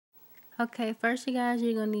Okay, first you guys,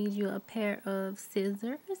 you're going to need you a pair of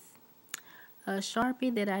scissors, a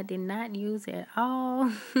Sharpie that I did not use at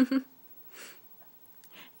all,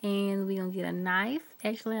 and we're going to get a knife.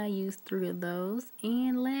 Actually, I used 3 of those.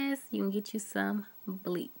 And last, you can get you some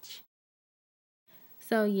bleach.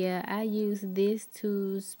 So yeah, I use this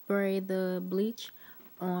to spray the bleach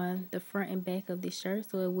on the front and back of the shirt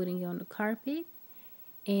so it wouldn't get on the carpet.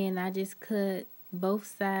 And I just cut both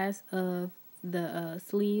sides of the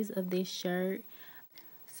sleeves of this shirt.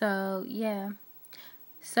 So yeah,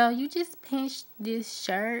 so you just pinch this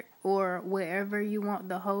shirt or wherever you want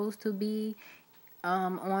the holes to be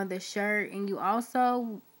on the shirt, and you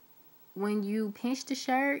also, when you pinch the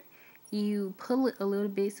shirt, you pull it a little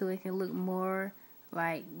bit so it can look more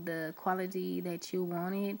like the quality that you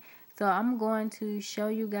wanted. So I'm going to show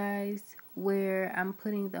you guys where I'm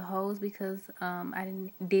putting the holes because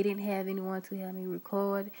I didn't have anyone to help me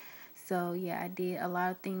record. So yeah, I did a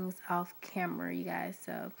lot of things off camera, you guys.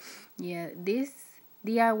 So yeah, this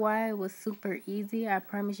DIY was super easy. I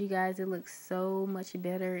promise you guys it looks so much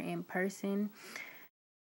better in person.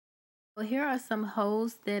 Well, here are some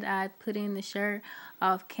holes that I put in the shirt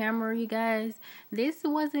off camera, you guys. This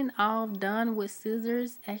wasn't all done with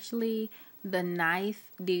scissors. Actually, the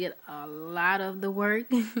knife did a lot of the work.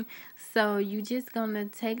 So you just gonna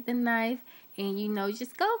take the knife and, you know,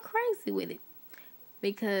 just go crazy with it.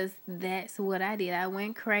 Because that's what I did. I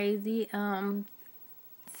went crazy.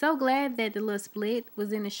 So glad that the little split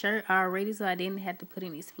was in the shirt already, so I didn't have to put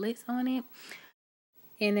any splits on it.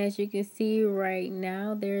 And as you can see right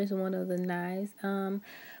now, there's one of the knives.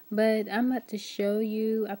 But I'm about to show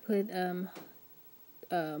you. I put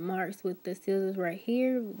marks with the scissors right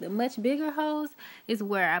here. The much bigger holes is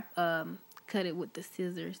where I cut it with the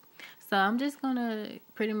scissors. So I'm just gonna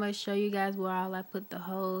pretty much show you guys where all I put the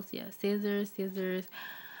holes. Yeah, scissors,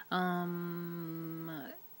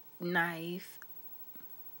 knife,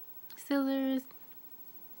 scissors.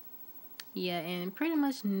 Yeah, and pretty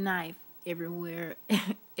much knife everywhere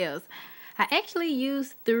else. I actually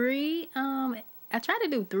used 3. I tried to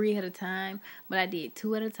do 3 at a time, but I did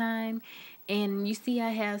 2 at a time. And you see I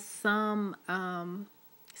have some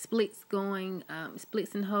splits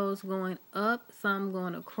and holes going up, some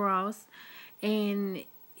going across, and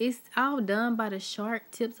it's all done by the sharp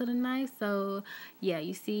tips of the knife. So yeah,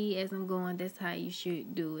 you see as I'm going, that's how you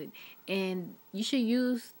should do it. And you should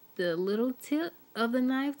use the little tip of the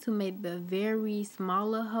knife to make the very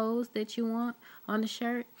smaller holes that you want on the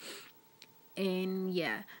shirt. And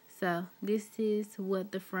yeah, so this is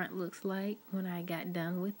what the front looks like when I got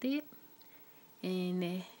done with it.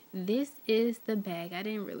 And this is the back. I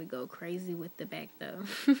didn't really go crazy with the back though.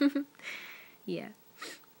 Yeah.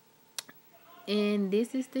 And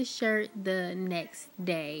this is the shirt the next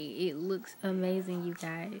day. It looks amazing, you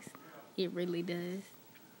guys. It really does.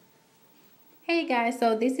 Hey guys,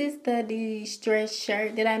 so this is the distressed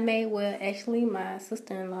shirt that I made. Well, actually my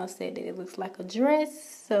sister-in-law said that it looks like a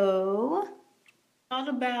dress. So thought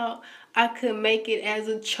about I could make it as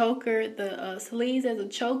a choker, the sleeves as a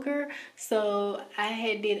choker. So I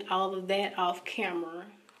had did all of that off camera.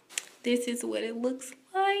 This is what it looks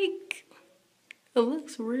like. It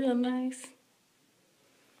looks real nice.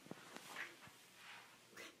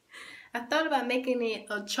 I thought about making it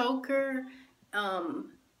a choker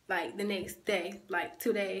like the next day, like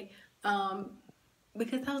today,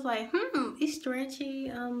 because I was like, it's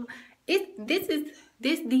stretchy.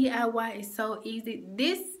 This DIY is so easy.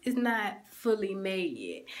 This is not fully made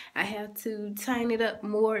yet. I have to tighten it up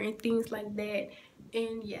more and things like that.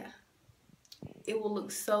 And yeah, it will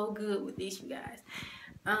look so good with this, you guys.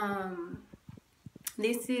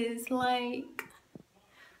 This is like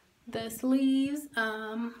the sleeves.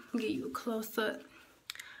 Give you a close up.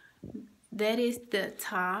 That is the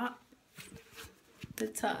top. The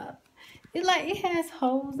top. It has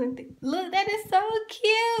holes and look, that is so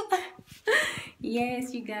cute.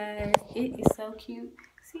 Yes, you guys, it is so cute.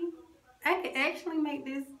 See, I could actually make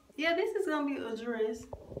this. Yeah, this is gonna be a dress.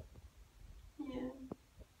 Yeah.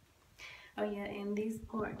 Oh yeah, and this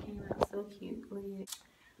part came out so cute. Look at it.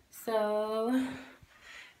 So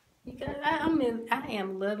you guys, I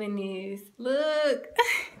am loving this. Look.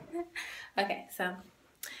 Okay, so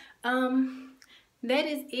that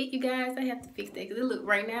is it, you guys. I have to fix that because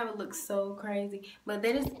right now it looks so crazy. But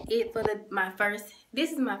that is it for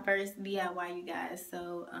this is my first DIY, you guys.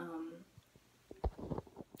 So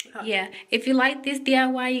yeah, if you like this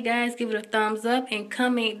DIY, you guys, give it a thumbs up and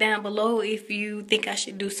comment down below if you think I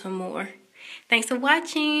should do some more. Thanks for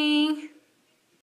watching.